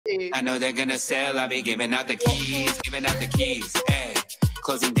I know they're gonna sell. I'll be giving out the keys, Hey,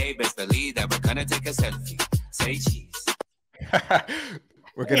 closing day, best believe that we're gonna take a selfie. Say cheese.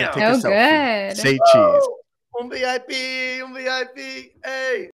 We're gonna take so a selfie. Good. Say cheese. Un VIP.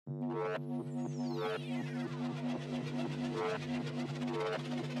 Hey.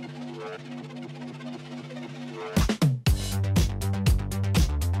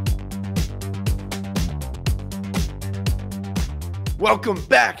 Welcome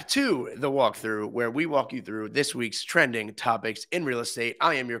back to the walkthrough, where we walk you through this week's trending topics in real estate.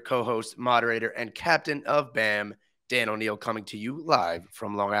 I am your co-host, moderator, and captain of BAM, Dan Oneil, coming to you live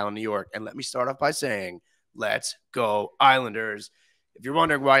from Long Island, New York. And let me start off by saying, let's go Islanders. If you're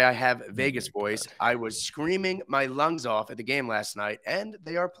wondering why I have Vegas voice, I was screaming my lungs off at the game last night, and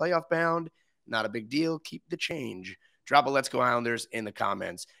they are playoff bound. Not a big deal. Keep the change. Drop a Let's Go Islanders in the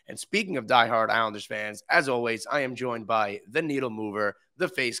comments. And speaking of diehard Islanders fans, as always, I am joined by the needle mover, the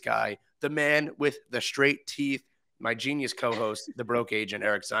face guy, the man with the straight teeth, my genius co-host, the broke agent,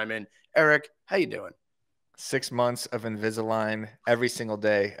 Eric Simon. Eric, how you doing? 6 months of Invisalign every single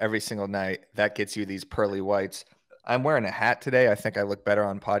day, every single night. That gets you these pearly whites. I'm wearing a hat today. I think I look better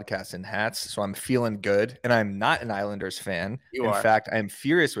on podcasts in hats, so I'm feeling good. And I'm not an Islanders fan. In fact, I'm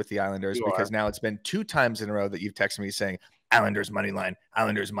furious with the Islanders because now it's been 2 times in a row that you've texted me saying, Islanders money line,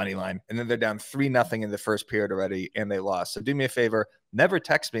 Islanders money line. And then they're down 3-0 in the first period already, and they lost. So do me a favor, never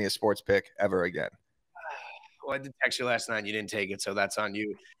text me a sports pick ever again. Well, I did text you last night and you didn't take it, so that's on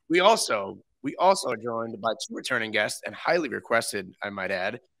you. We also are joined by 2 returning guests, and highly requested, I might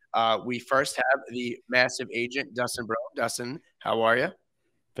add. We first have the massive agent, Dustin Brohm. Dustin, how are you?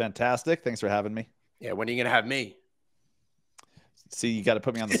 Fantastic. Thanks for having me. Yeah, when are you going to have me? See, you got to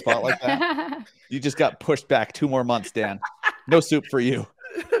put me on the spot like that. You just got pushed back 2 more months, Dan. No soup for you.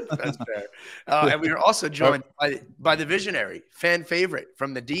 That's fair. And we are also joined by the visionary, fan favorite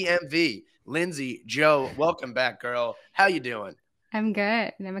from the DMV, Lindsey. Joe, welcome back, girl. How you doing? I'm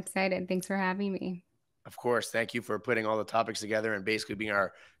good. I'm excited. Thanks for having me. Of course. Thank you for putting all the topics together and basically being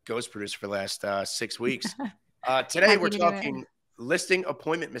our ghost producer for the last 6 weeks. Today, we're talking listing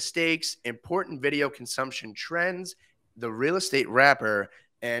appointment mistakes, important video consumption trends, the real estate wrapper,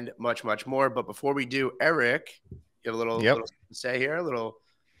 and much, much more. But before we do, Eric, you have a little to say here, a little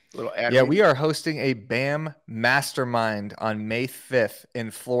ad. Yeah, we are hosting a BAM mastermind on May 5th in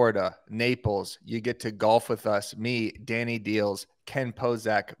Florida, Naples. You get to golf with us, me, Danny Deals, Ken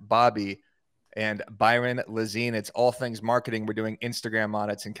Pozak, Bobby, and Byron Lazine. It's all things marketing. We're doing Instagram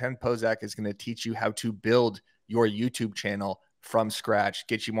audits, and Ken Pozak is going to teach you how to build your YouTube channel from scratch,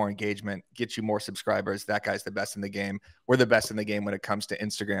 get you more engagement, get you more subscribers. That guy's the best in the game. We're the best in the game when it comes to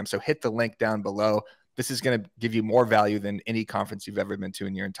Instagram. So hit the link down below. This is going to give you more value than any conference you've ever been to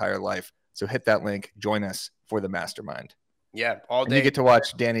in your entire life. So hit that link, join us for the mastermind. Yeah, all day. And you get to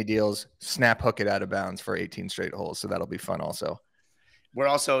watch Danny Deals snap hook it out of bounds for 18 straight holes. So that'll be fun also. We're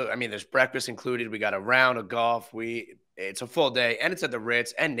also, there's breakfast included. We got a round of golf. It's a full day, and it's at the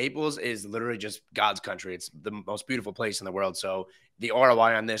Ritz. And Naples is literally just God's country. It's the most beautiful place in the world. So the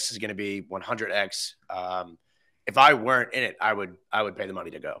ROI on this is going to be 100x. If I weren't in it, I would pay the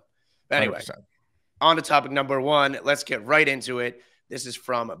money to go. But anyway, 100%. On to topic number 1. Let's get right into it. This is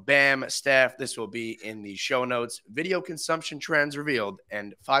from BAM staff. This will be in the show notes. Video consumption trends revealed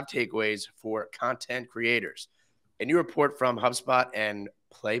and 5 takeaways for content creators. A new report from HubSpot and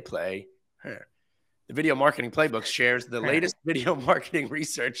PlayPlay, the Video Marketing Playbook, shares the latest video marketing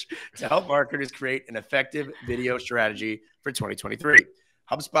research to help marketers create an effective video strategy for 2023.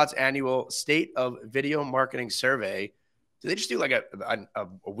 HubSpot's annual State of Video Marketing Survey, do they just do like a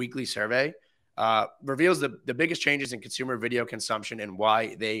weekly survey? Reveals the biggest changes in consumer video consumption and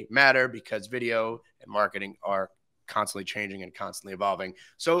why they matter, because video and marketing are constantly changing and constantly evolving.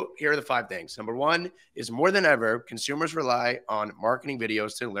 So here are the 5 things. Number 1 is, more than ever, consumers rely on marketing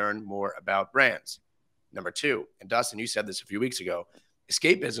videos to learn more about brands. Number 2, and Dustin, you said this a few weeks ago,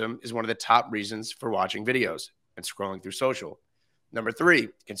 escapism is one of the top reasons for watching videos and scrolling through social. Number 3,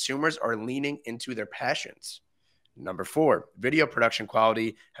 consumers are leaning into their passions. Number 4, video production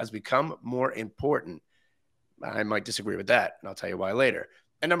quality has become more important. I might disagree with that, and I'll tell you why later.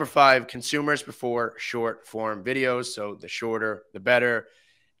 And number 5, consumers prefer short form videos. So the shorter, the better.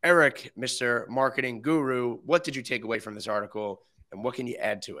 Eric, Mr. Marketing Guru, what did you take away from this article, and what can you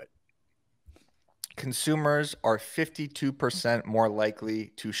add to it? Consumers are 52% more likely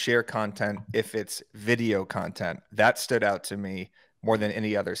to share content if it's video content. That stood out to me more than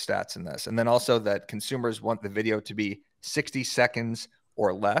any other stats in this. And then also that consumers want the video to be 60 seconds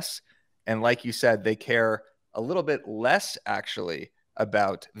or less. And like you said, they care a little bit less actually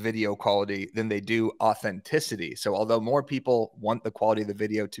about video quality than they do authenticity. So although more people want the quality of the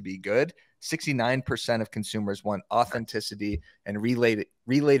video to be good, 69% of consumers want authenticity and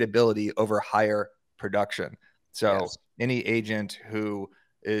relatability over higher production. So any agent who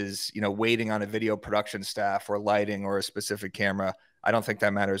is, waiting on a video production staff or lighting or a specific camera, I don't think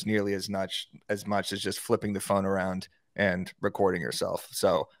that matters nearly as much as just flipping the phone around and recording yourself.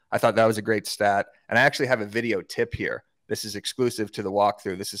 So I thought that was a great stat. And I actually have a video tip here. This is exclusive to the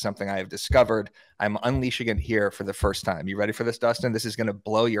walkthrough. This is something I have discovered. I'm unleashing it here for the first time. You ready for this, Dustin? This is going to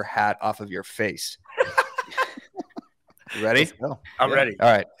blow your hat off of your face. You ready? I'm ready. All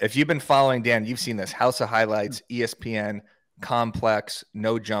right. If you've been following Dan, you've seen this. House of Highlights, ESPN, Complex,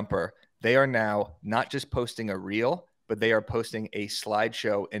 No Jumper. They are now not just posting a reel, but they are posting a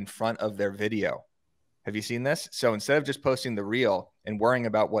slideshow in front of their video. Have you seen this? So instead of just posting the reel and worrying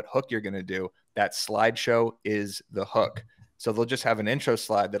about what hook you're going to do, that slideshow is the hook. So they'll just have an intro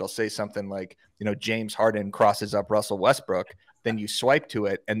slide that'll say something like, James Harden crosses up Russell Westbrook. Then you swipe to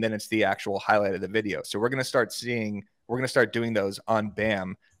it, and then it's the actual highlight of the video. So we're going to start doing those on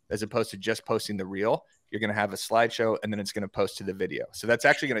BAM as opposed to just posting the reel. You're going to have a slideshow, and then it's going to post to the video. So that's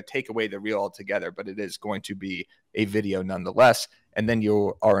actually going to take away the reel altogether, but it is going to be a video nonetheless. And then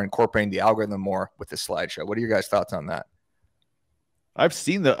you are incorporating the algorithm more with the slideshow. What are your guys' thoughts on that? I've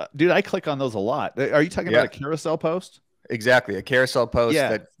seen dude, I click on those a lot. Are you talking about a carousel post? Exactly. A carousel post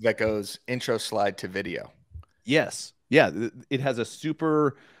that goes intro slide to video. Yes. Yeah. It has a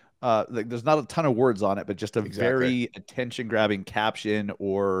super, there's not a ton of words on it, but just a very attention grabbing caption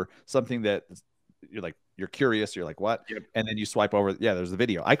or something that you're like, you're curious. You're like, what? Yep. And then you swipe over. Yeah, there's the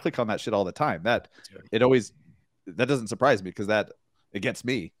video. I click on that shit all the time. That doesn't surprise me because it gets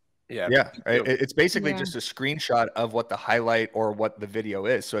me. Yeah. It's basically just a screenshot of what the highlight or what the video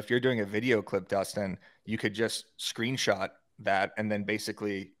is. So if you're doing a video clip, Dustin, you could just screenshot that and then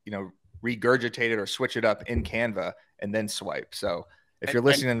basically, regurgitate it or switch it up in Canva and then swipe. So if you're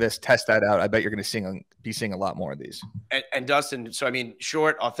listening to this, test that out. I bet you're going to be seeing a lot more of these. And Dustin, so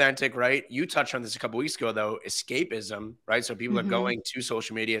short, authentic, right? You touched on this a couple weeks ago, though, escapism, right? So people are going to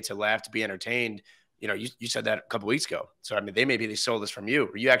social media to laugh, to be entertained. You said that a couple weeks ago. So, they stole this from you.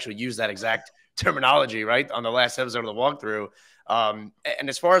 Or you actually used that exact terminology, right, on the last episode of the walkthrough. And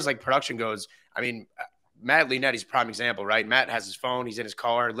as far as production goes, Matt Leonetti's a prime example, right? Matt has his phone. He's in his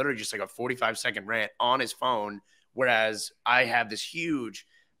car, literally just like a 45-second rant on his phone. Whereas I have this huge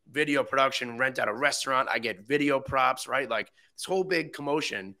video production, rent out a restaurant. I get video props, right? This whole big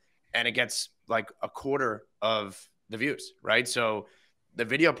commotion, and it gets like a quarter of the views, right? So the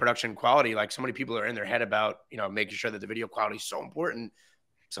video production quality, so many people are in their head about, making sure that the video quality is so important.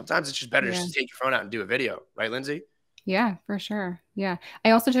 Sometimes it's just better just to take your phone out and do a video, right, Lindsey? Yeah, for sure. Yeah.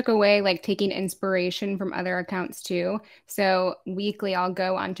 I also took away taking inspiration from other accounts too. So weekly I'll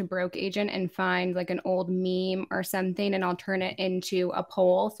go onto Broke Agent and find an old meme or something, and I'll turn it into a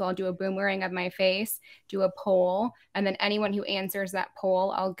poll. So I'll do a boomerang of my face, do a poll, and then anyone who answers that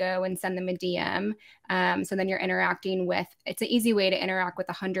poll, I'll go and send them a DM. So then you're interacting it's an easy way to interact with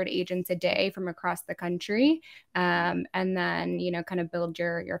 100 agents a day from across the country. And then, kind of build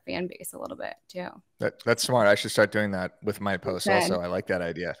your fan base a little bit too. That's smart. I should start doing that with my posts also. I like that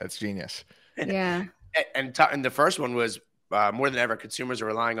idea. That's genius. Yeah. And the first one was more than ever, consumers are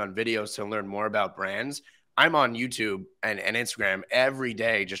relying on videos to learn more about brands. I'm on YouTube and Instagram every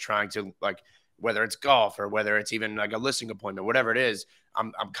day, just trying to whether it's golf or whether it's even a listing appointment, whatever it is,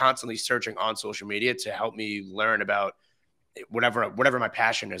 I'm constantly searching on social media to help me learn about whatever my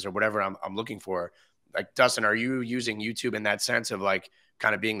passion is or whatever I'm looking for. Dustin, are you using YouTube in that sense of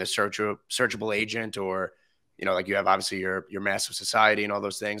kind of being the searchable agent, or you have obviously your massive society and all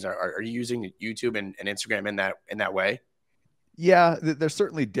those things? Are you using YouTube and Instagram in that way? Yeah, they're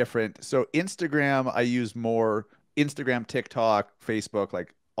certainly different. So Instagram, I use more Instagram, TikTok, Facebook,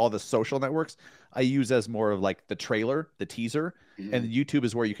 all the social networks. I use as more of the trailer, the teaser, and YouTube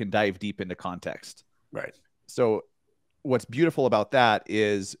is where you can dive deep into context. Right. So what's beautiful about that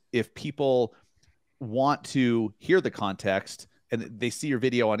is if people want to hear the context and they see your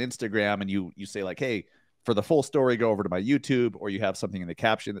video on Instagram and you say hey, for the full story, go over to my YouTube, or you have something in the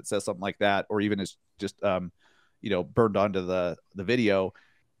caption that says something like that, or even it's just, burned onto the video,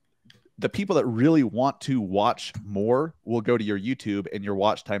 the people that really want to watch more will go to your YouTube and your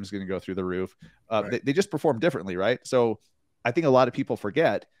watch time is going to go through the roof. Right. They just perform differently, right? So I think a lot of people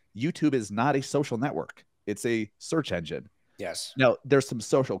forget YouTube is not a social network. It's a search engine. Yes. Now there's some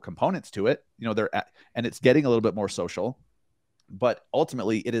social components to it, and it's getting a little bit more social, but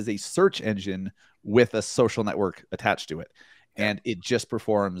ultimately it is a search engine with a social network attached to it. And it just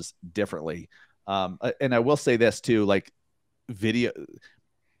performs differently. And I will say this too, video.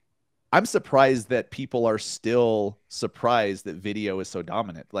 I'm surprised that people are still surprised that video is so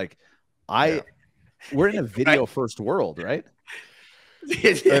dominant. Like we're in a video first world, right?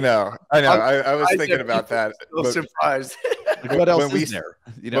 I know. I was thinking about that. Surprised. Like, what else is there?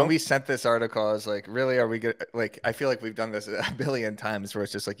 When we sent this article, I was like, really? Are we good? Like, I feel like we've done this a billion times where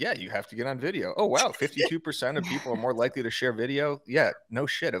it's just like, yeah, you have to get on video. Oh, wow. 52% of people are more likely to share video. Yeah, no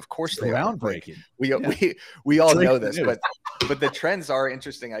shit. Of course they are. Groundbreaking. We all know this, but the trends are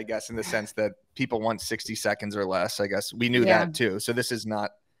interesting, I guess, in the sense that people want 60 seconds or less. I guess we knew that too. So this is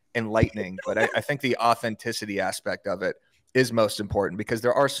not enlightening, but I think the authenticity aspect of it is most important, because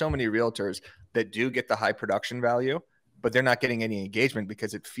there are so many realtors that do get the high production value, but they're not getting any engagement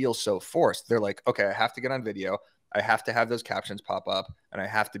because it feels so forced. They're like, okay, I have to get on video. I have to have those captions pop up, and I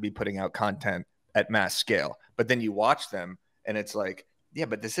have to be putting out content at mass scale. But then you watch them and it's like, yeah,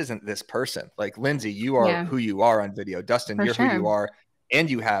 but this isn't this person. Like, Lindsey, you are who you are on video. Dustin, you're who you are, and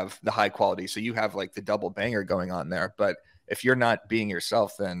you have the high quality. So you have like the double banger going on there. But if you're not being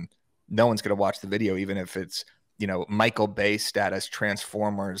yourself, then no one's going to watch the video, even if it's, Michael Bay status,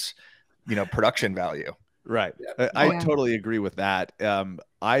 Transformers, production value. Right. I totally agree with that.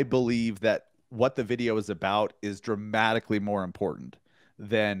 I believe that what the video is about is dramatically more important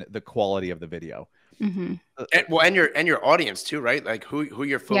than the quality of the video. Mm-hmm. And your audience too, right? Like who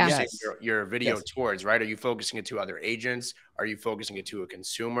you're focusing your video towards, right? Are you focusing it to other agents? Are you focusing it to a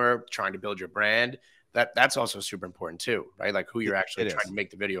consumer trying to build your brand? That's also super important too, right? Like who you're actually trying to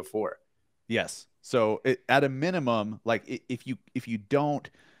make the video for. Yes. So at a minimum, like if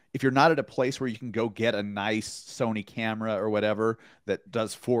you're not at a place where you can go get a nice Sony camera or whatever that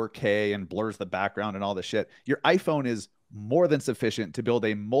does 4K and blurs the background and all this shit, your iPhone is more than sufficient to build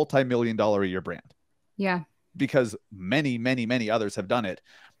a multi-million-dollar a year brand. Yeah. Because many, many, many others have done it.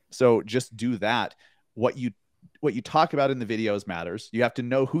 So just do that. What you talk about in the videos matters. You have to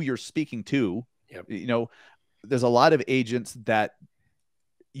know who you're speaking to. Yep. There's a lot of agents that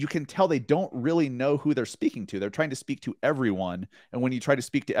you can tell they don't really know who they're speaking to. They're trying to speak to everyone. And when you try to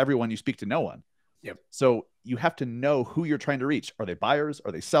speak to everyone, you speak to no one. Yep. So you have to know who you're trying to reach. Are they buyers?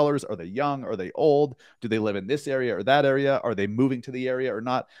 Are they sellers? Are they young? Are they old? Do they live in this area or that area? Are they moving to the area or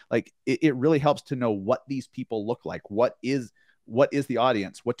not? Like it really helps to know what these people look like. What is the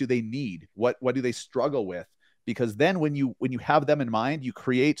audience? What do they need? What do they struggle with? Because then when you have them in mind, you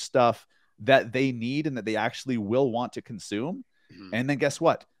create stuff that they need and that they actually will want to consume. Mm-hmm. And then guess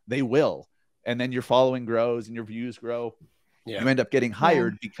what? They will. And then your following grows and your views grow. Yeah. You end up getting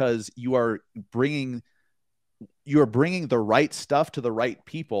hired because you are bringing the right stuff to the right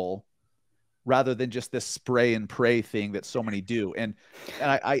people rather than just this spray and pray thing that so many do. And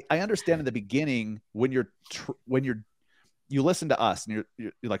I understand in the beginning when you listen to us and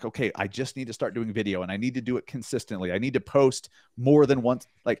you're like, okay, I just need to start doing video and I need to do it consistently. I need to post more than once.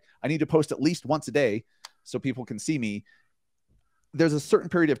 Like I need to post at least once a day so people can see me. There's a certain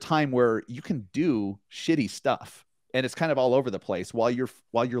period of time where you can do shitty stuff and it's kind of all over the place while you're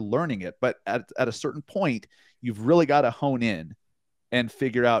learning it. But at a certain point, you've really got to hone in and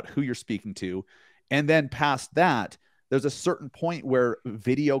figure out who you're speaking to. And then past that, there's a certain point where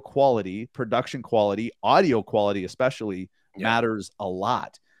video quality, production quality, audio quality, especially matters a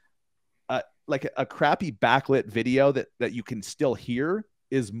lot. Like a crappy backlit video that you can still hear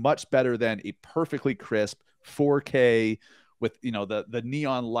is much better than a perfectly crisp 4K with, the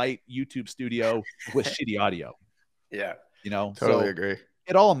neon light YouTube studio with shitty audio. Yeah. Totally agree.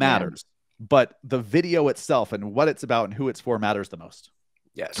 It all matters, but the video itself and what it's about and who it's for matters the most.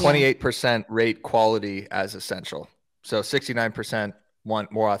 Yes. 28% rate quality as essential. So 69%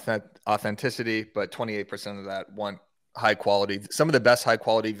 want more authenticity, but 28% of that want high quality. Some of the best high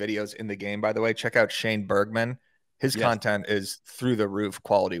quality videos in the game, by the way, check out Shane Bergman. His content is through the roof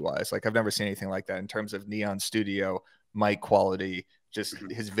quality wise. Like I've never seen anything like that in terms of neon studio, mic quality, just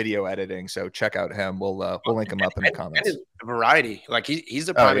his video editing. So check out him. We'll link him up in the comments. And his variety. Like he's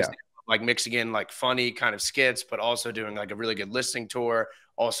a prime example of like mixing in like funny kind of skits, but also doing like a really good listening tour,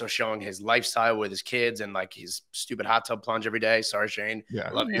 also showing his lifestyle with his kids and like his stupid hot tub plunge every day. Sorry, Shane. Yeah.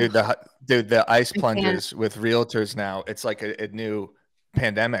 Dude, the ice plunges with realtors now, it's like a new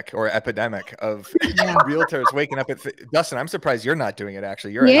pandemic or epidemic of realtors waking up at Dustin, I'm surprised you're not doing it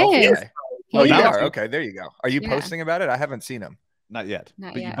actually. You're a healthy guy. Oh, you are? Okay, there you go. Are you posting about it? I haven't seen them. Not yet.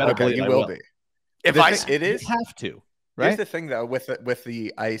 Not but yet. Okay, you will be. If it is, you have to. Right. Here's the thing though, with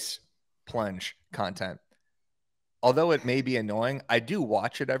the ice plunge content. Although it may be annoying, I do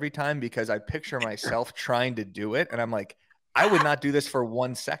watch it every time because I picture myself trying to do it, and I'm like, I would not do this for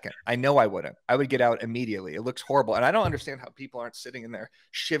 1 second. I know I wouldn't. I would get out immediately. It looks horrible. And I don't understand how people aren't sitting in there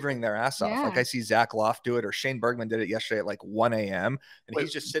shivering their ass off. Like I see Zach Loft do it, or Shane Bergman did it yesterday at like 1 a.m. And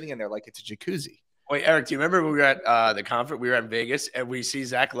he's just sitting in there like it's a jacuzzi. Wait, Eric, do you remember when we were at the conference? We were in Vegas and we see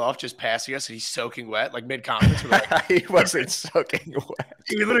Zach Loft just passing us and he's soaking wet, like mid-conference. Like, he wasn't soaking wet.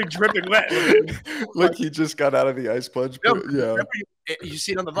 He was literally dripping wet. Like he just got out of the ice plunge. No, yeah. You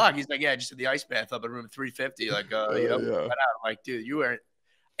see it on the vlog. He's like, yeah, I just did the ice bath up in room 350. Like, I'm like, dude, you weren't.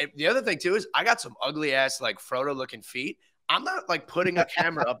 The other thing, too, is I got some ugly-ass, like, Frodo-looking feet. I'm not, like, putting a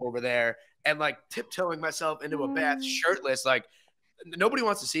camera up over there and, like, tiptoeing myself into a bath shirtless. Like, nobody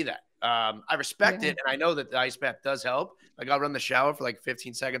wants to see that. I respect it, and I know that the ice bath does help. Like, I'll run the shower for, like,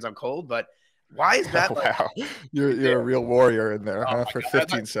 15 seconds on cold, but why is that? Wow. You're a real warrior in there, huh? For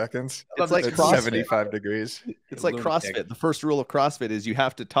 15 seconds. It's like 75 degrees. It's like CrossFit. The first rule of CrossFit is you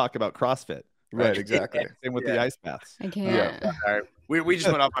have to talk about CrossFit. Right, exactly. Same with the ice baths. I can't. All right. We just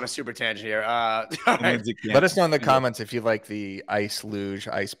went off on a super tangent here. Right. Let us know in the comments if you like the ice luge,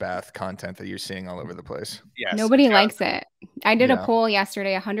 ice bath content that you're seeing all over the place. Yes. Nobody likes it. I did a poll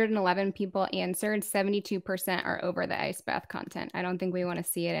yesterday. 111 people answered. 72% are over the ice bath content. I don't think we want to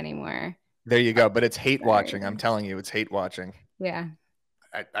see it anymore. There you go. But it's hate watching. I'm telling you, it's hate watching. Yeah.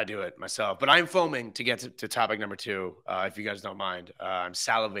 I do it myself, but I'm foaming to get to topic number 2. If you guys don't mind, I'm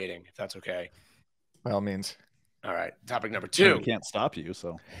salivating, if that's okay. By all means. All right. Topic number 2. We can't stop you.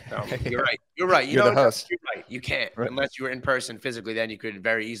 So no, you're right. You're right. You're the host. You're right. You can't unless you were in person physically. Then you could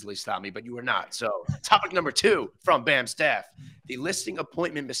very easily stop me, but you were not. So topic number 2 from BAM staff, the listing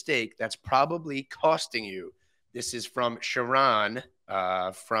appointment mistake that's probably costing you. This is from Sharon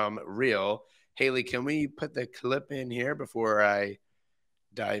from Real. Haley, can we put the clip in here before I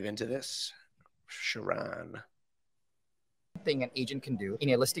dive into this? Sharon. Thing an agent can do in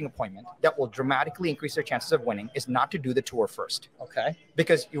a listing appointment that will dramatically increase their chances of winning is not to do the tour first. Okay.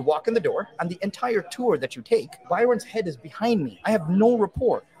 Because you walk in the door and the entire tour that you take, Byron's head is behind me. I have no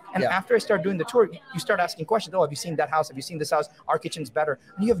rapport. And after I start doing the tour, you start asking questions. Oh, have you seen that house? Have you seen this house? Our kitchen's better.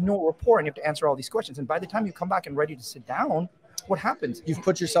 And you have no rapport and you have to answer all these questions. And by the time you come back and ready to sit down, what happens? You've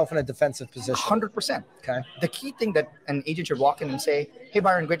put yourself in a defensive position. 100%. Okay. The key thing that an agent should walk in and say, hey,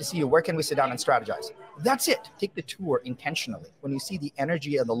 Byron, great to see you. Where can we sit down and strategize? That's it. Take the tour intentionally. When you see the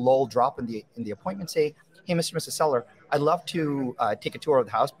energy and the lull drop in the appointment, say, hey, Mr. and Mrs. Seller, I'd love to take a tour of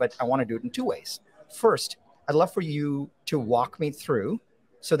the house, but I want to do it in 2 ways. First, I'd love for you to walk me through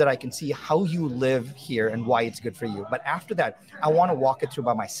so that I can see how you live here and why it's good for you. But after that, I want to walk it through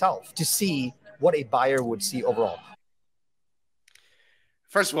by myself to see what a buyer would see overall.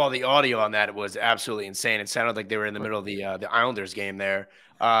 First of all, the audio on that was absolutely insane. It sounded like they were in the middle of the Islanders game there.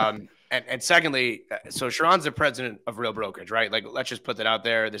 And secondly, so Sharon's the president of Real Brokerage, right? Like, let's just put that out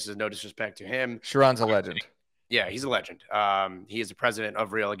there. This is no disrespect to him. Sharon's a legend. Yeah, he's a legend. He is the president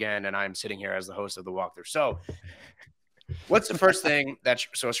of Real again, and I'm sitting here as the host of the Walk Thru. So what's the first thing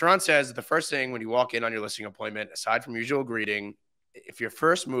so Sharon says the first thing when you walk in on your listing appointment, aside from usual greeting, if your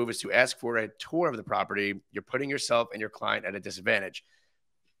first move is to ask for a tour of the property, you're putting yourself and your client at a disadvantage.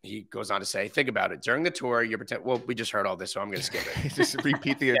 He goes on to say, think about it. During the tour, you're well, we just heard all this, so I'm going to skip it. Just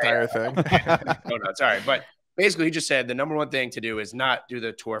repeat the entire thing. No, it's all right. But basically, he just said the number one thing to do is not do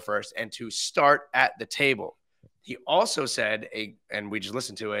the tour first and to start at the table. He also said, and we just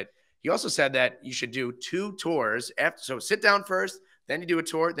listened to it, he also said that you should do 2 tours. So sit down first, then you do a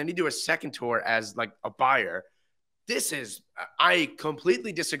tour, then you do a second tour as like a buyer. I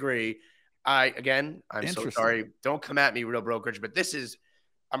completely disagree. I'm so sorry. Don't come at me, Real Brokerage, but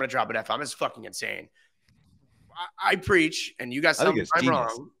I'm going to drop an F-bomb. It's fucking insane. I preach, and you guys tell me I'm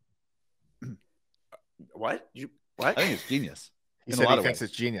wrong. What? What? I think it's genius. He said he thinks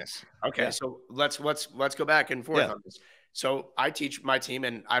it's genius. Okay, so let's go back and forth on this. So I teach my team,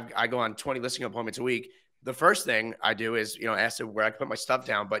 and I go on 20 listing appointments a week. The first thing I do is, ask them where I can put my stuff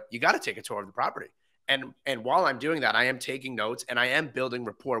down, but you got to take a tour of the property. And while I'm doing that, I am taking notes and I am building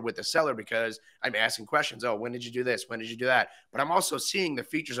rapport with the seller because I'm asking questions. Oh, when did you do this? When did you do that? But I'm also seeing the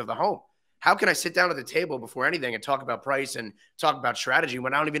features of the home. How can I sit down at the table before anything and talk about price and talk about strategy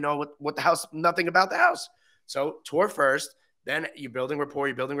when I don't even know what the house, nothing about the house? So tour first, then you're building rapport.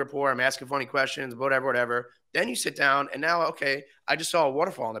 I'm asking funny questions, whatever. Then you sit down and now, okay, I just saw a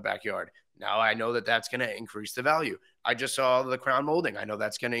waterfall in the backyard. Now I know that that's going to increase the value. I just saw the crown molding. I know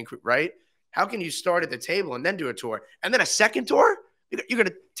that's going to increase, right? How can you start at the table and then do a tour? And then a second tour? You're going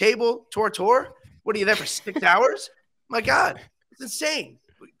to table, tour? What are you there for 6 hours? My God, it's insane.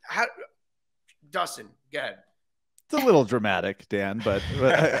 Dustin, go ahead. It's a little dramatic, Dan, but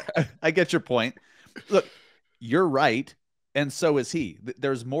I get your point. Look, you're right. And so is he.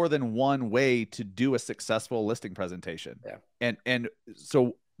 There's more than one way to do a successful listing presentation. Yeah. And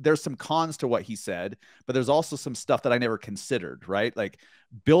so there's some cons to what he said, but there's also some stuff that I never considered, right? Like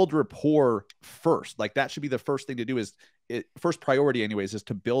build rapport first. Like that should be the first thing to do first priority anyways, is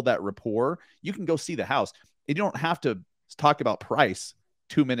to build that rapport. You can go see the house and you don't have to talk about price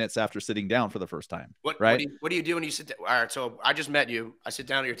 2 minutes after sitting down for the first time. Right. What do you do when you sit down? All right. So I just met you. I sit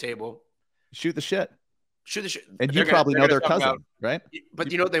down at your table. Shoot the shit. And you They're probably know their talk cousin, about, right?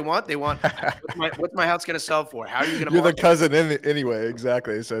 But you know what they want? They want what's my house going to sell for? How are you going to? You're the cousin anyway,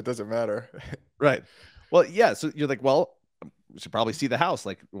 exactly. So it doesn't matter, right? Well, yeah. So you're like, well, we should probably see the house.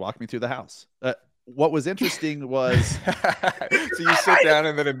 Like, walk me through the house. What was interesting was, so you sit down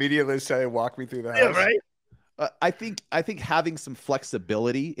and then immediately say, "Walk me through the house." Yeah, right. I think having some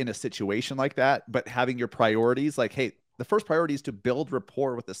flexibility in a situation like that, but having your priorities, like, hey, the first priority is to build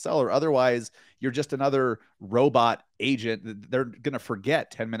rapport with the seller. Otherwise, you're just another robot agent. They're going to forget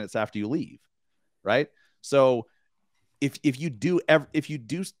 10 minutes after you leave. Right. So if you do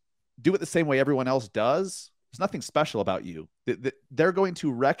it the same way everyone else does, there's nothing special about you. They're going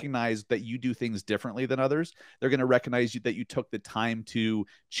to recognize that you do things differently than others. They're going to recognize that you took the time to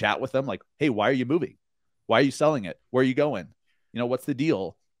chat with them. Like, hey, why are you moving? Why are you selling it? Where are you going? What's the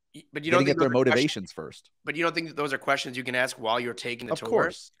deal? But you don't get their motivations first. But you don't think that those are questions you can ask while you're taking the tour? Of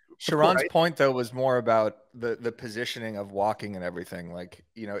course. Sharon's point though was more about the positioning of walking and everything. Like,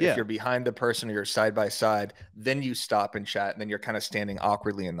 if you're behind the person or you're side by side, then you stop and chat, and then you're kind of standing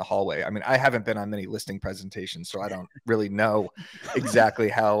awkwardly in the hallway. I mean, I haven't been on many listing presentations, so I don't really know exactly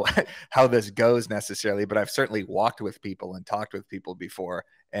how this goes necessarily, but I've certainly walked with people and talked with people before.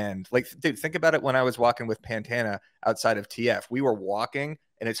 And like, dude, think about it. When I was walking with Pantana outside of TF, we were walking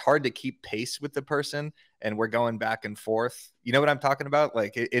and it's hard to keep pace with the person, and we're going back and forth. You know what I'm talking about?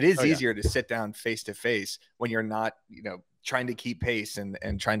 Like it is easier to sit down face to face when you're not, trying to keep pace and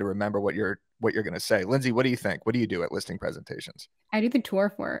trying to remember what you're going to say. Lindsey, what do you think? What do you do at listing presentations? I do the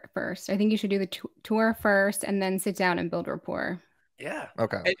tour first. I think you should do the tour first and then sit down and build rapport. Yeah.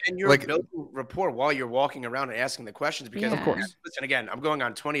 Okay. And you're building rapport while you're walking around and asking the questions, because of course, listen, again, I'm going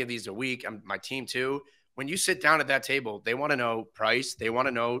on 20 of these a week. My team too. When you sit down at that table, they want to know price. They want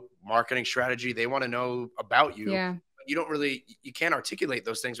to know marketing strategy. They want to know about you. Yeah. You can't articulate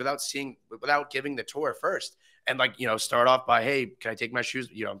those things without giving the tour first. And start off by, hey, can I take my shoes?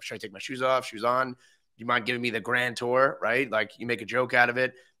 Should I take my shoes off, shoes on? Do you mind giving me the grand tour? Right. Like you make a joke out of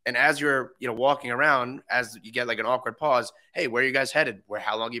it. And as you're, walking around, as you get like an awkward pause, hey, where are you guys headed?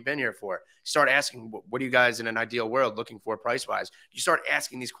 How long you been here for? Start asking, what are you guys in an ideal world looking for price-wise? You start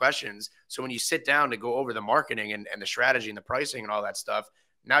asking these questions. So when you sit down to go over the marketing and the strategy and the pricing and all that stuff,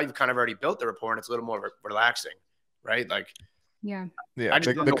 now you've kind of already built the rapport and it's a little more relaxing, right? Like, yeah.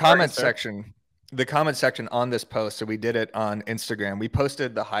 The comment section on this post, so we did it on Instagram. We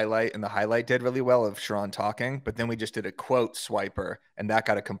posted the highlight, and the highlight did really well of Sharon talking, but then we just did a quote swiper, and that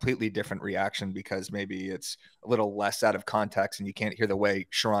got a completely different reaction because maybe it's a little less out of context and you can't hear the way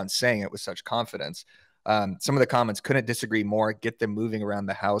Sharon's saying it with such confidence. Some of the comments, couldn't disagree more. Get them moving around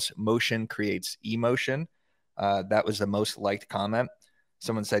the house. Motion creates emotion. That was the most liked comment.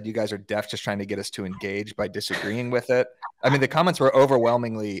 Someone said, you guys are deaf, just trying to get us to engage by disagreeing with it. I mean, the comments were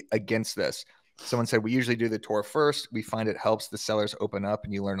overwhelmingly against this. Someone said, we usually do the tour first. We find it helps the sellers open up,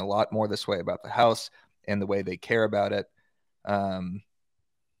 and you learn a lot more this way about the house and the way they care about it. Like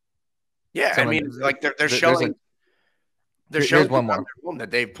they're showing one more home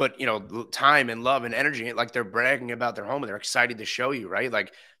that they've put, time and love and energy in. Like they're bragging about their home and they're excited to show you, right?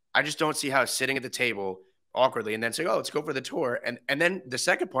 Like I just don't see how sitting at the table awkwardly and then saying, oh, let's go for the tour. And then the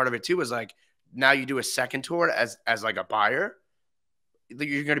second part of it too is like, now you do a second tour as like a buyer.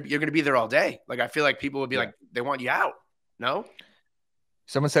 You're gonna be there all day. Like I feel like people would be like, they want you out. No.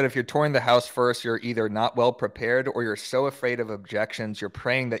 Someone said, if you're touring the house first, you're either not well prepared or you're so afraid of objections, you're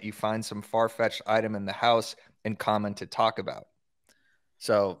praying that you find some far-fetched item in the house and common to talk about.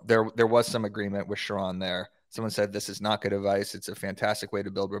 So there was some agreement with Sharon there. Someone said, this is not good advice. It's a fantastic way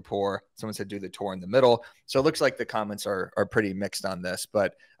to build rapport. Someone said, do the tour in the middle. So it looks like the comments are pretty mixed on this.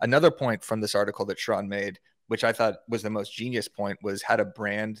 But another point from this article that Sharon made, which I thought was the most genius point, was how to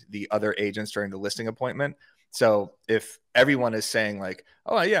brand the other agents during the listing appointment. So if everyone is saying like,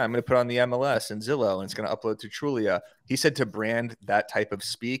 oh yeah, I'm going to put on the MLS and Zillow and it's going to upload to Trulia, he said to brand that type of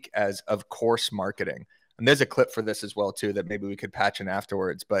speak as of course marketing. And there's a clip for this as well too, that maybe we could patch in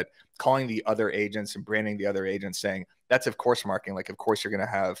afterwards, but calling the other agents and branding the other agents saying that's of course marketing. Like, of course you're going to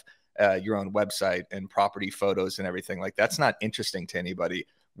have your own website and property photos and everything. Like that's not interesting to anybody.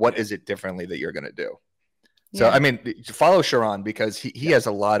 What is it differently that you're going to do? So, I mean, follow Sharon because he has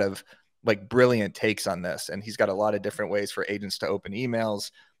a lot of like brilliant takes on this. And he's got a lot of different ways for agents to open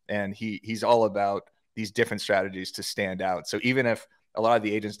emails. And he's all about these different strategies to stand out. So even if a lot of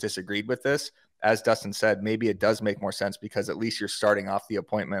the agents disagreed with this, as Dustin said, maybe it does make more sense because at least you're starting off the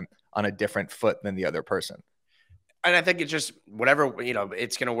appointment on a different foot than the other person. And I think it's just whatever,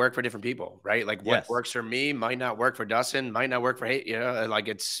 it's going to work for different people, right? Like what Yes. works for me might not work for Dustin, might not work for, like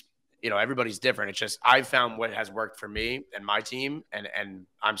it's, everybody's different. It's just, I've found what has worked for me and my team and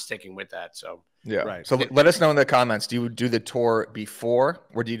I'm sticking with that. So, yeah. Right. So let us know in the comments. Do you do the tour before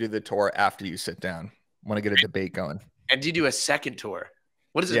or do you do the tour after you sit down? Want to get a debate going. And do you do a second tour?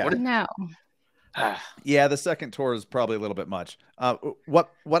 What is it? Yeah. What is, No. Yeah, the second tour is probably a little bit much. What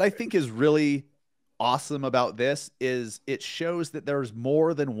I think is really awesome about this is it shows that there's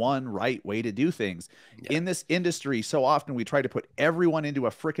more than one right way to do things. Yeah. In this industry, so often we try to put everyone into a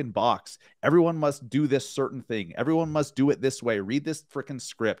freaking box. Everyone must do this certain thing. Everyone must do it this way. Read this freaking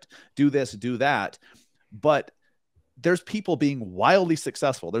script. Do this, do that. But there's people being wildly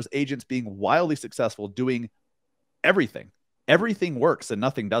successful. There's agents being wildly successful doing everything. Everything works and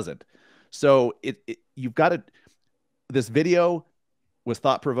nothing doesn't. So you've got to, this video was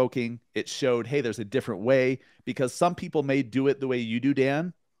thought-provoking. It showed, hey, there's a different way, because some people may do it the way you do,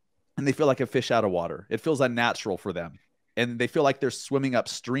 Dan, and they feel like a fish out of water. It feels unnatural for them. And they feel like they're swimming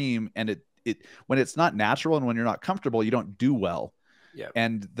upstream, and when it's not natural and when you're not comfortable, you don't do well. Yeah.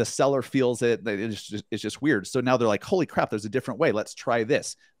 And the seller feels it. It's just weird. So now they're like, holy crap, there's a different way. Let's try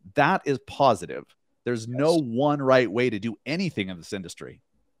this. That is positive. There's no one right way to do anything in this industry.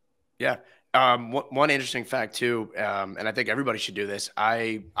 Yeah. One interesting fact too, and I think everybody should do this.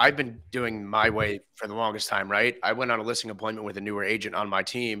 I've been doing my way for the longest time, right? I went on a listing appointment with a newer agent on my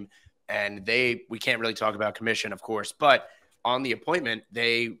team, and we can't really talk about commission, of course, but on the appointment,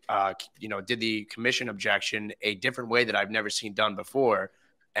 they, did the commission objection a different way that I've never seen done before.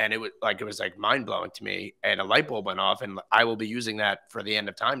 And it was like mind blowing to me, and a light bulb went off, and I will be using that for the end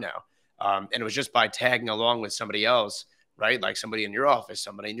of time now. And it was just by tagging along with somebody else, right? Like somebody in your office,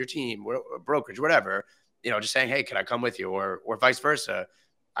 somebody in your team, or brokerage, whatever, just saying, hey, can I come with you? Or vice versa.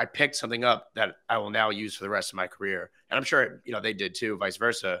 I picked something up that I will now use for the rest of my career. And I'm sure, they did too, vice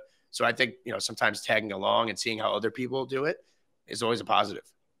versa. So I think, sometimes tagging along and seeing how other people do it is always a positive.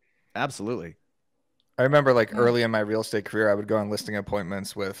 Absolutely. I remember like early in my real estate career, I would go on listing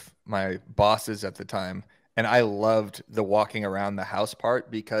appointments with my bosses at the time. And I loved the walking around the house part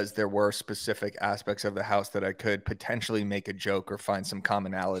because there were specific aspects of the house that I could potentially make a joke or find some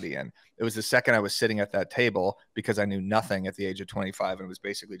commonality in. It was the second I was sitting at that table, because I knew nothing at the age of 25 and was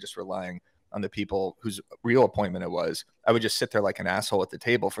basically just relying on the people whose real appointment it was. I would just sit there like an asshole at the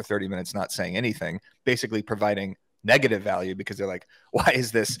table for 30 minutes, not saying anything, basically providing negative value, because they're like, why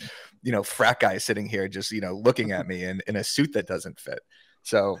is this, frat guy sitting here just, looking at me in a suit that doesn't fit?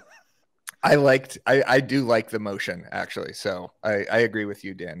 So I do like the motion, actually. So I agree with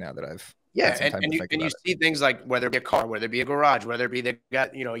you, Dan, now that I've and you see things like whether it be a car, whether it be a garage, whether it be they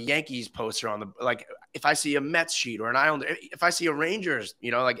got, Yankees poster on the, like if I see a Mets sheet or an Islander, if I see a Rangers,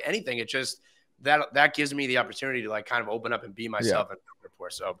 like anything, it just, that gives me the opportunity to like kind of open up and be myself and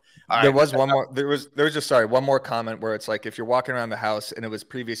report. So there was one more, there was just, one more comment where it's like, if you're walking around the house and it was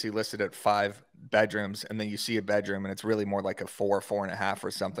previously listed at 5 bedrooms and then you see a bedroom and it's really more like a 4.5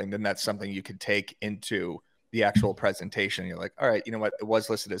 or something, then that's something you could take into the actual presentation. You're like, all right, you know what? It was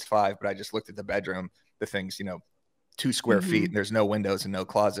listed as 5, but I just looked at the bedroom. The thing's, 2 square feet and there's no windows and no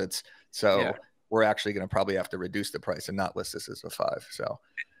closets. So we're actually going to probably have to reduce the price and not list this as a 5. So,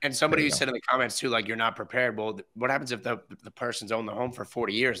 and somebody said in the comments too, like, you're not prepared. Well, what happens if the person's owned the home for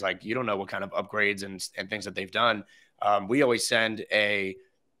 40 years? Like, you don't know what kind of upgrades and things that they've done. We always send like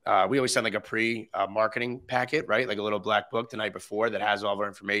a pre-marketing packet, right? Like a little black book the night before that has all of our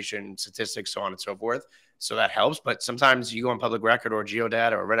information, statistics, so on and so forth. So that helps. But sometimes you go on public record or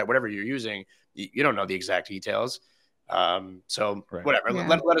Geodata or Reddit, whatever you're using, you don't know the exact details. So whatever,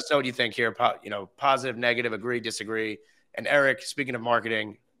 let us know what you think here. Positive, negative, agree, disagree. And Eric, speaking of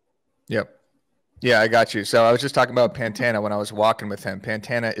marketing. Yep. Yeah, I got you. So I was just talking about Pantana when I was walking with him.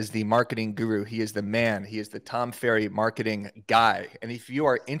 Pantana is the marketing guru. He is the man. He is the Tom Ferry marketing guy. And if you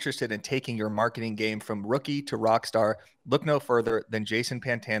are interested in taking your marketing game from rookie to rock star, look no further than Jason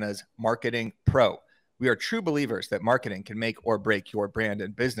Pantana's Marketing Pro. We are true believers that marketing can make or break your brand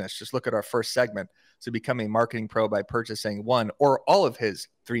and business. Just look at our first segment. So become a marketing pro by purchasing one or all of his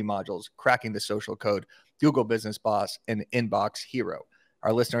 3 modules, cracking the social code, Google Business Boss, and Inbox Hero.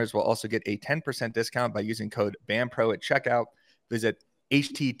 Our listeners will also get a 10% discount by using code BAMPRO at checkout. Visit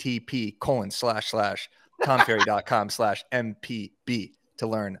http://tomferry.com/MPB to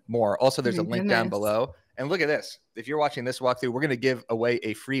learn more. Also, there's a link down goodness. below. And look at this. If you're watching this walkthrough, we're going to give away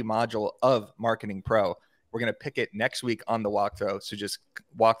a free module of Marketing Pro. We're going to pick it next week on the walkthrough. So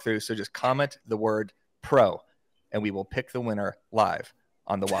just comment the word pro, and we will pick the winner live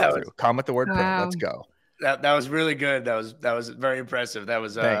on the walkthrough. Comment the word pro. Let's go. That was really good. That was very impressive. That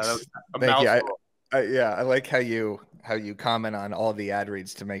was Thanks. That was a Thank mouthful. you. I like how you comment on all the ad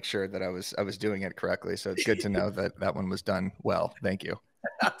reads to make sure that I was doing it correctly. So it's good to know that one was done well. Thank you.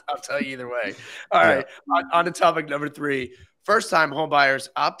 I'll tell you either way. All right. On to topic number 3. First-time homebuyers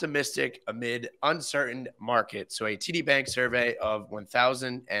optimistic amid uncertain market. So a TD Bank survey of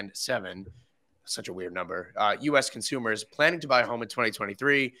 1,007, such a weird number, U.S. consumers planning to buy a home in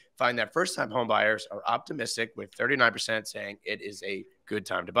 2023 find that first-time homebuyers are optimistic, with 39% saying it is a good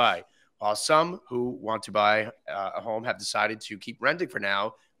time to buy. While some who want to buy a home have decided to keep renting for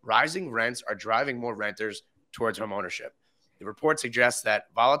now, rising rents are driving more renters towards home ownership. The report suggests that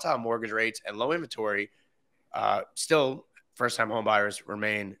volatile mortgage rates and low inventory still first-time homebuyers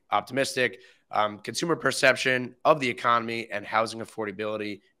remain optimistic. Consumer perception of the economy and housing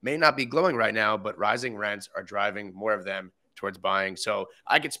affordability may not be glowing right now, but rising rents are driving more of them towards buying. So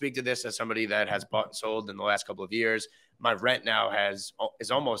I could speak to this as somebody that has bought and sold in the last couple of years. My rent now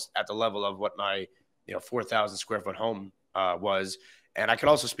is almost at the level of what my 4,000 square foot home was. And I could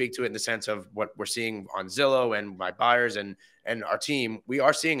also speak to it in the sense of what we're seeing on Zillow and my buyers and our team. We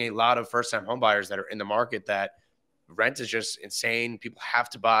are seeing a lot of first-time homebuyers that are in the market that rent is just insane. People have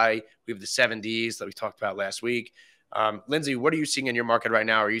to buy. We have the 7Ds that we talked about last week. Lindsey, what are you seeing in your market right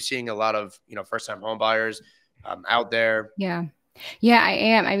now? Are you seeing a lot of first-time homebuyers out there? Yeah, I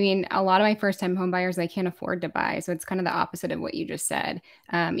am. I mean, a lot of my first-time home buyers, I can't afford to buy. So it's kind of the opposite of what you just said.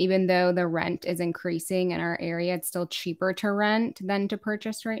 Even though the rent is increasing in our area, it's still cheaper to rent than to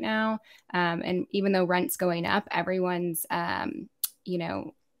purchase right now. And even though rent's going up, everyone's,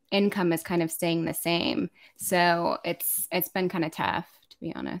 income is kind of staying the same. So it's been kind of tough, to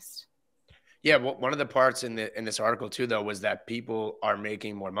be honest. Yeah, well, one of the parts in this article too, though, was that people are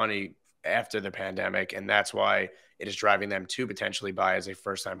making more money after the pandemic, and that's why it is driving them to potentially buy as a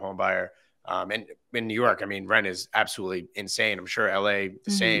first-time home buyer. And in New York, I mean, rent is absolutely insane. I'm sure LA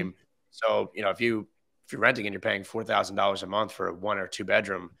the same. So if you're renting and you're paying $4,000 a month for a 1 or 2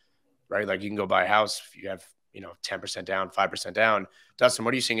 bedroom, right? Like you can go buy a house if you have 10% down, 5% down. Dustin,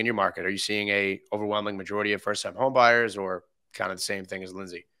 what are you seeing in your market? Are you seeing a overwhelming majority of first-time home buyers, or kind of the same thing as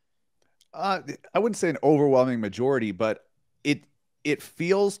Lindsey? I wouldn't say an overwhelming majority, but it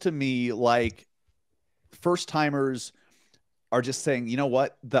feels to me like first-timers are just saying, you know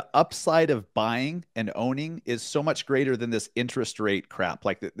what, the upside of buying and owning is so much greater than this interest rate crap.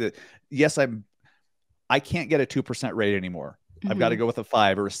 Like yes, I can't get a 2% rate anymore. I've got to go with a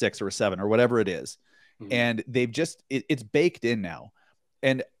 5 or a 6 or a 7 or whatever it is. And they've just, it's baked in now.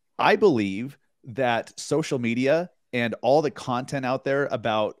 And I believe that social media and all the content out there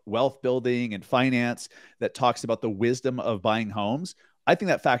about wealth building and finance that talks about the wisdom of buying homes, I think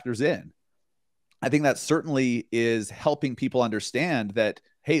that factors in. I think that certainly is helping people understand that,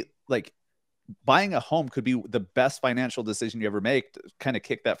 hey, like buying a home could be the best financial decision you ever make, to kind of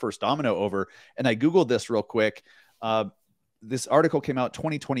kick that first domino over. And I Googled this real quick. This article came out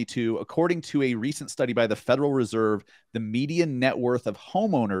 2022. According to a recent study by the Federal Reserve, the median net worth of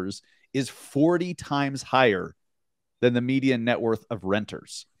homeowners is 40 times higher than the median net worth of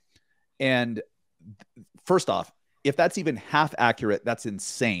renters. And first off, if that's even half accurate, that's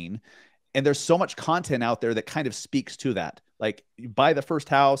insane. And there's so much content out there that kind of speaks to that. Like you buy the first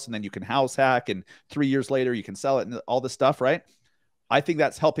house and then you can house hack, and 3 years later you can sell it and all this stuff, right? I think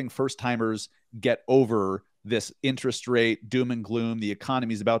that's helping first timers get over this interest rate, doom and gloom, the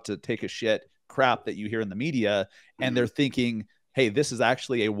economy's about to take a shit crap that you hear in the media. And they're thinking, hey, this is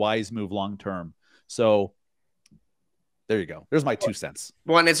actually a wise move long-term. So there you go. There's my 2 cents.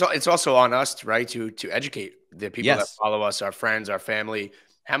 Well, and it's also on us, right, to educate the people that follow us, our friends, our family.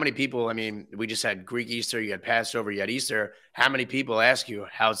 How many people, I mean, we just had Greek Easter, you had Passover, you had Easter. How many people ask you,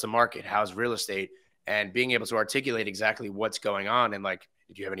 how's the market? How's real estate? And being able to articulate exactly what's going on. And like,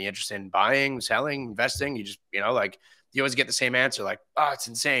 do you have any interest in buying, selling, investing? You just, you always get the same answer. Like, oh, it's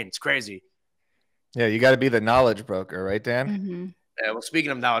insane. It's crazy. Yeah. You got to be the knowledge broker, right, Dan? Well,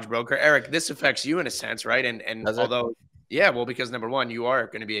 speaking of knowledge broker, Eric, this affects you in a sense, right? And although, well, because number one, you are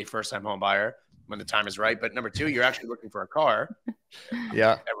going to be a first-time home buyer when the time is right. But number two, you're actually looking for a car.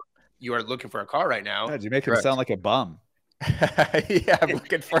 Yeah. You are looking for a car right now. God, you make him sound like a bum. Yeah, I'm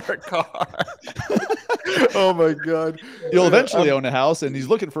looking for a car. Oh my God. You'll eventually own a house and he's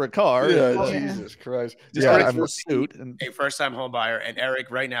looking for a car. Yeah, Jesus Christ. Just I'm a suit and a first-time home buyer. And Eric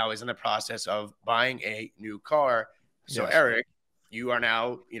right now is in the process of buying a new car. So Eric, you are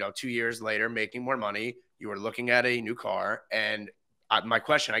now, 2 years later making more money. You are looking at a new car, and my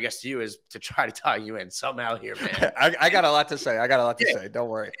question, I guess, to you is to try to tie you in somehow here, man. I got a lot to say. Say. Don't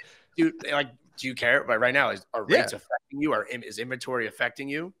worry. Do you care? But right now, are rates affecting you? Is inventory affecting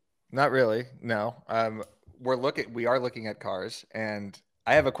you? Not really. No. We are looking at cars, and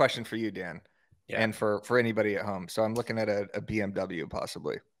I have a question for you, Dan, and for anybody at home. So I'm looking at a BMW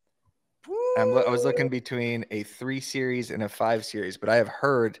possibly. I was looking between a 3 Series and a 5 Series, but I have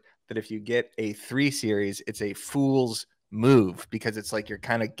heard that if you get a 3 Series, it's a fool's move because it's like you're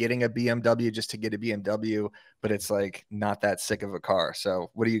kind of getting a BMW just to get a BMW, but it's like not that sick of a car. So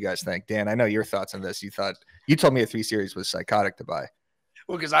what do you guys think? Dan, I know your thoughts on this. You told me a 3 Series was psychotic to buy.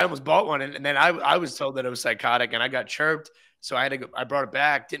 Well, because I almost bought one, and then I was told that it was psychotic, and I got chirped, so I brought it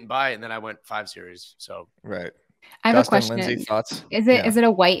back, didn't buy it, and then I went 5 Series. So right. I have Dustin, a question. Lindsey, thoughts? Is it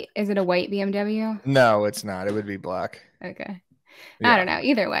a white BMW? No, it's not. It would be black. Okay. Yeah. I don't know.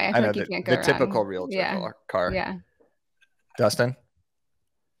 Either way, I feel like you can't go wrong. The typical realtor car. Yeah. Dustin?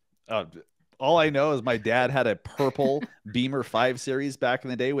 All I know is my dad had a purple Beamer 5 Series back in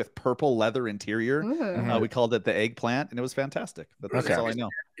the day with purple leather interior. We called it the eggplant, and it was fantastic. That's all I know.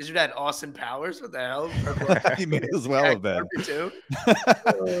 Is your dad Austin Powers? What the hell? He may as well have been.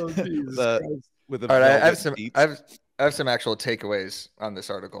 All right, I have some actual takeaways on this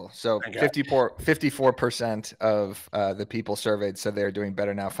article. So 54% of the people surveyed said they're doing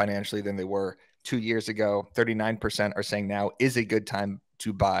better now financially than they were 2 years ago. 39% are saying now is a good time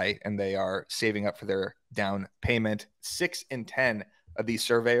to buy, and they are saving up for their down payment. 6 in 10 of these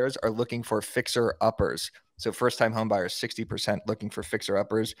surveyors are looking for fixer-uppers. So first-time homebuyers, 60% looking for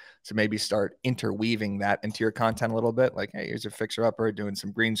fixer-uppers. So maybe start interweaving that into your content a little bit. Like, hey, here's a fixer-upper, doing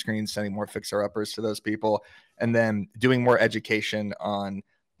some green screens, sending more fixer-uppers to those people, and then doing more education on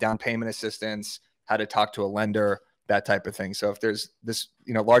down payment assistance, how to talk to a lender, that type of thing. So if there's this,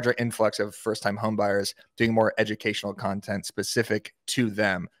 larger influx of first-time homebuyers, doing more educational content specific to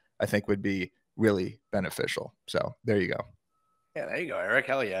them, I think would be really beneficial. So there you go. Yeah, there you go, Eric.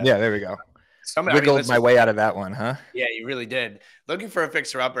 Hell yeah. Yeah, there we go. Wiggled my way out of that one, huh? Yeah, you really did. Looking for a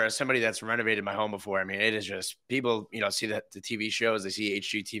fixer-upper as somebody that's renovated my home before. I mean, it is just people, see the TV shows, they see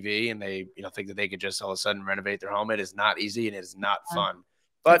HGTV, and they, think that they could just all of a sudden renovate their home. It is not easy, and it is not fun.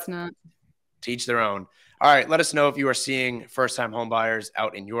 But it's not. Teach their own. All right, let us know if you are seeing first-time home buyers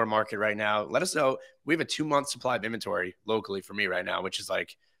out in your market right now. Let us know. We have a 2-month supply of inventory locally for me right now, which is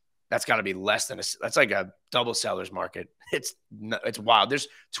like, that's got to be less than that's like a double seller's market. It's wild. There's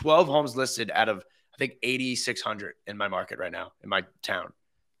 12 homes listed out of, I think, 8,600 in my market right now in my town.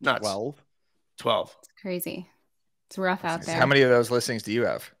 Nuts. 12. It's crazy. It's rough out there. How many of those listings do you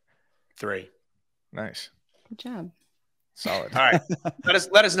have? 3. Nice. Good job. Solid. All right.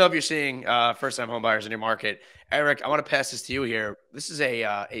 Let us know if you're seeing first-time home buyers in your market. Eric, I want to pass this to you here. This is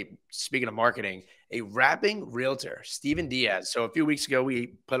speaking of marketing, a rapping realtor, Steven Diaz. So a few weeks ago, we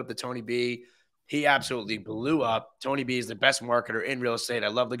put up the Tony B. He absolutely blew up. Tony B is the best marketer in real estate. I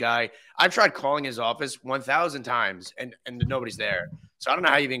love the guy. I've tried calling his office 1,000 times, and nobody's there. So I don't know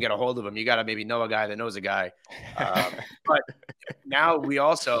how you even get a hold of him. You got to maybe know a guy that knows a guy. But now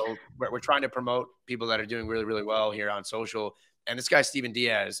we're trying to promote people that are doing really, really well here on social. And this guy, Steven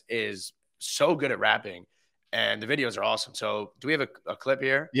Diaz, is so good at rapping. And the videos are awesome. So do we have a clip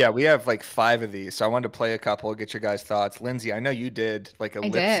here? Yeah, we have like 5 of these. So I wanted to play a couple, get your guys' thoughts. Lindsey, I know you did like a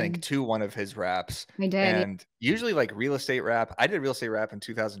lip sync to one of his raps. I did. And usually like real estate rap. I did real estate rap in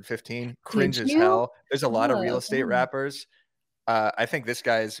 2015. Cringe as hell. There's a lot of real estate rappers. I think this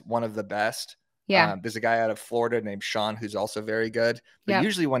guy's one of the best. Yeah. There's a guy out of Florida named Sean who's also very good. But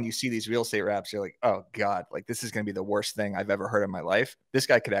usually when you see these real estate raps, you're like, oh God, like this is going to be the worst thing I've ever heard in my life. This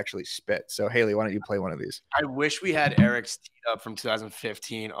guy could actually spit. So Haley, why don't you play one of these? I wish we had Eric's teed up from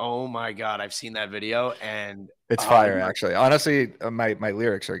 2015. Oh my God. I've seen that video and it's fire actually. Honestly, my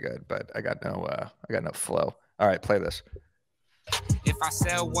lyrics are good, but I got no flow. All right, play this. If I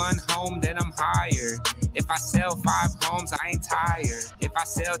sell 1 home, then I'm hired. If I sell 5 homes, I ain't tired. If I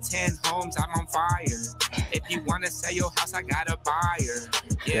sell 10 homes, I'm on fire. If you want to sell your house, I got a buyer.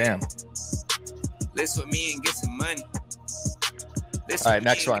 Yeah. Damn. List with me and get some money. All right,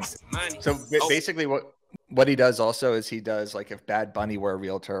 next one. So basically what he does also is he does like if Bad Bunny were a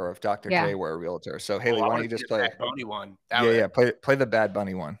realtor or if Dr. Dre were a realtor. So Haley, why don't you just play Bad Bunny one? Play the Bad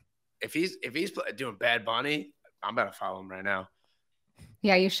Bunny one. If he's doing Bad Bunny, I'm about to follow him right now.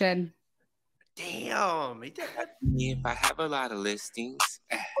 Yeah, you should. Damn. He did that. If I have a lot of listings.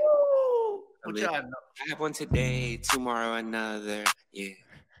 I have one today, tomorrow another. Yeah.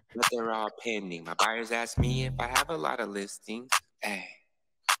 But they're all pending. My buyers ask me if I have a lot of listings.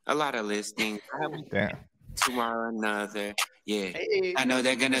 A lot of listings. I have one tomorrow another. Yeah, Hey. I know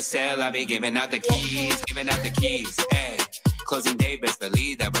they're gonna sell. I'll be giving out the keys, Hey, closing day, best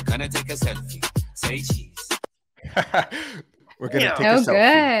believe that we're gonna take a selfie. Say cheese. We're gonna Yeah. take a Oh,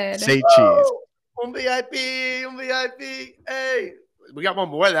 selfie. good. Say cheese. Un VIP. Hey, we got one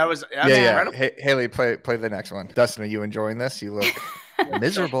more. That's Yeah. incredible. Haley, play the next one. Dustin, are you enjoying this? You look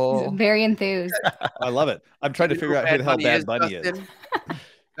miserable. He's very enthused. I love it. I'm trying to figure out who the hell Bad Bunny is.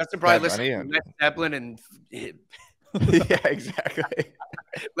 Dustin probably Bad listened Bunny to and- Led Zeppelin and Yeah, exactly.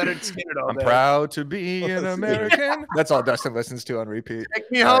 Leonard Skinner all I'm day. proud to be an American. That's all Dustin listens to on repeat.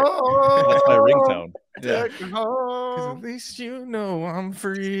 Take me home. That's my ringtone. Yeah. Take me 'Cause home. at least you know I'm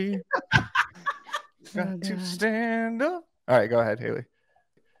free. Got to God. stand up. All right, go ahead, Haley.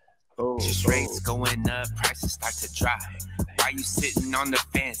 Interest rates going up, prices start to drop. Why you sitting on the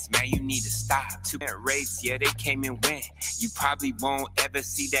fence, man? You need to stop. 2% rates, yeah, they came and went. You probably won't ever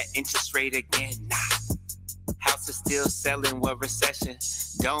see that interest rate again. Nah. House is still selling, what recession?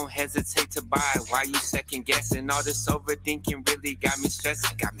 Don't hesitate to buy. Why you second guessing? All this overthinking really got me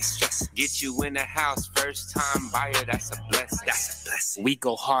stressing. Get you in a house, first time buyer, that's a blessing. We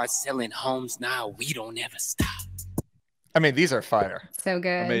go hard selling homes now. We don't ever stop. I mean, these are fire. So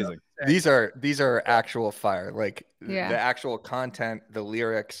good. Amazing. These are actual fire. Like Yeah. the actual content, the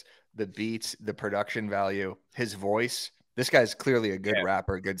lyrics, the beats, the production value, his voice. This guy's clearly a good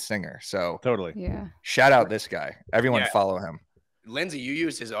rapper, good singer. So Totally. Yeah. shout out this guy. Everyone Yeah. follow him. Lindsey, you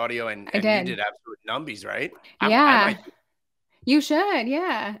used his audio and I you did. did absolute numbies, right? Yeah. You should,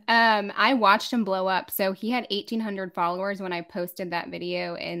 yeah. I watched him blow up. So he had 1,800 followers when I posted that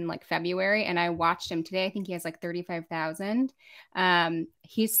video in like February, and I watched him today. I think he has like 35,000.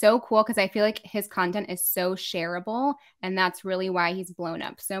 He's so cool because I feel like his content is so shareable, and that's really why he's blown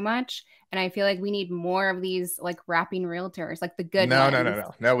up so much. And I feel like we need more of these like rapping realtors, like the good ones.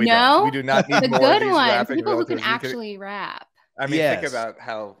 No, we No? don't. We do not need The more good of these ones, rapping people who realtors. can We could- actually rap. I mean, think Yes. about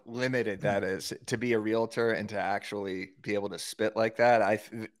how limited that is to be a realtor and to actually be able to spit like that. I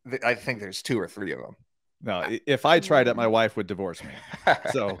think there's 2 or 3 of them. No, if I tried it, my wife would divorce me.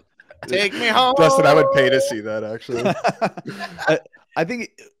 So Take me home. Dustin, I would pay to see that actually. I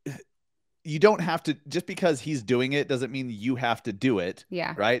think you don't have to, just because he's doing it doesn't mean you have to do it.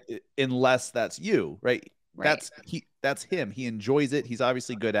 Yeah. Right. Unless that's you. Right. Right. That's him. He enjoys it. He's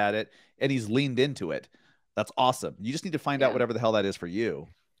obviously good at it, and he's leaned into it. That's awesome. You just need to find out whatever the hell that is for you.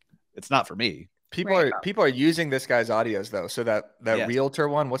 It's not for me. People are using this guy's audios though. So that Yes. realtor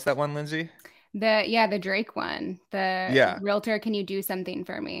one, what's that one, Lindsey? The Drake one. The realtor, can you do something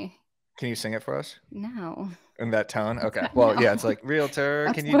for me? Can you sing it for us No. in that tone? Okay. Well, yeah, it's like realtor.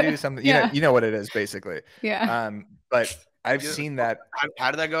 That's Can you what- do something? yeah. You know what it is basically. Yeah. But I've seen that.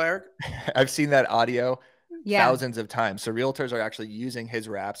 How did that go, Eric? I've seen that audio Yeah. thousands of times. So realtors are actually using his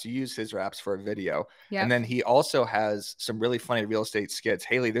raps. You use his raps for a video. Yeah. And then he also has some really funny real estate skits.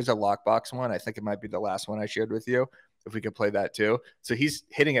 Haley, there's a lockbox one. I think it might be the last one I shared with you. If we could play that too. So he's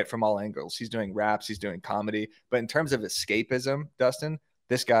hitting it from all angles. He's doing raps, he's doing comedy. But in terms of escapism, Dustin,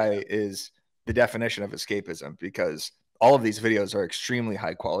 this guy is the definition of escapism because all of these videos are extremely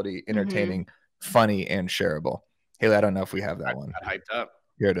high quality, entertaining, funny, and shareable. Haley, I don't know if we have that one. Got hyped up.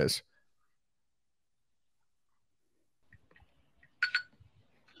 Here it is.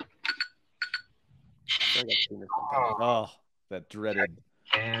 Oh, that dreaded.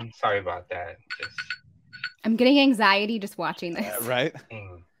 And sorry about that. Just I'm getting anxiety just watching this. Right.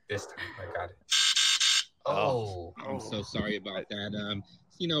 this time I got it. Oh. I'm so sorry about that.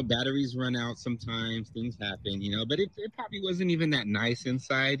 You know, batteries run out sometimes, things happen, you know, but it probably wasn't even that nice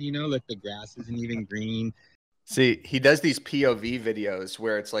inside, you know, like the grass isn't even green. See, he does these POV videos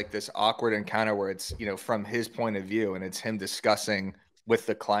where it's like this awkward encounter where it's, you know, from his point of view and it's him discussing with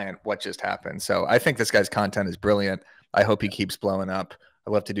the client what just happened. So I think this guy's content is brilliant. I hope he keeps blowing up.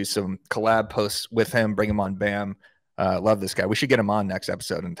 I'd love to do some collab posts with him, bring him on BAM. Love this guy. We should get him on next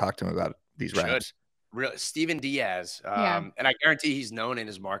episode and talk to him about these raps. Steven Diaz. And I guarantee he's known in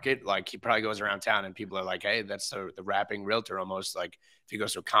his market. Like he probably goes around town and people are like, hey, that's the rapping realtor almost. Like if he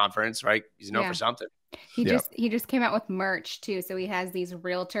goes to a conference, right? He's known for something. He just came out with merch too. So he has these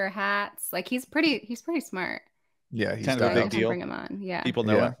realtor hats. Like he's pretty smart. Yeah, he's kind of a big deal. Bring him on. Yeah. People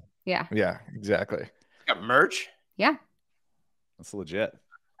know him. Yeah. Yeah, exactly. Got merch? Yeah. That's legit.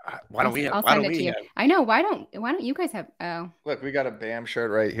 Why don't we have? I'll Why send don't it to we you. have? I know. Why don't you guys have? Oh, Look, we got a BAM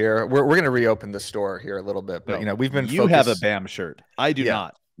shirt right here. We're going to reopen the store here a little bit, but you know, we've been You have a focused- BAM shirt. I do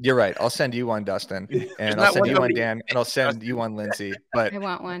not. You're right. I'll send you one, Dustin, and not I'll send one you that one, we- Dan, and I'll send you one, Lindsey. But I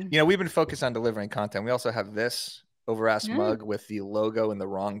want one. you know, we've been focused on delivering content. We also have this over-ass Mm. mug with the logo in the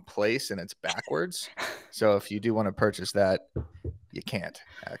wrong place and it's backwards. So if you do want to purchase that, you can't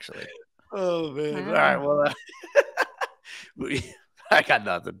actually. Oh man! Wow. All right. Well, I got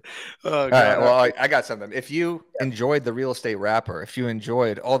nothing. Oh, All right. Well, I got something. If you enjoyed the Real Estate Rapper, if you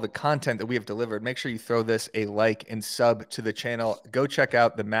enjoyed all the content that we have delivered, make sure you throw this a like and sub to the channel. Go check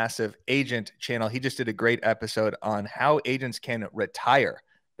out the Massive Agent channel. He just did a great episode on how agents can retire.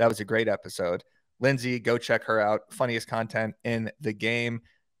 That was a great episode. Lindsey, go check her out. Funniest content in the game.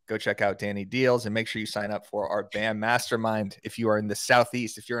 Go check out Danny Deals and make sure you sign up for our BAM Mastermind. If you are in the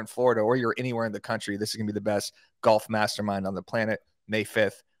Southeast, if you're in Florida, or you're anywhere in the country, this is going to be the best golf mastermind on the planet. May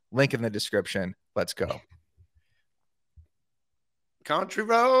 5th. Link in the description. Let's go. Country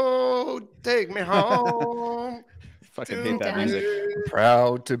road, take me home. Fucking hate that music.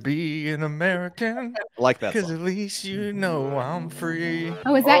 Proud to be an American. I like that Because song. at least you know I'm free.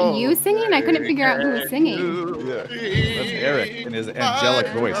 Oh, is that you singing? I couldn't figure out who was singing. Yeah. That's Eric in his angelic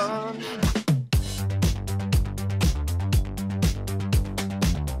voice.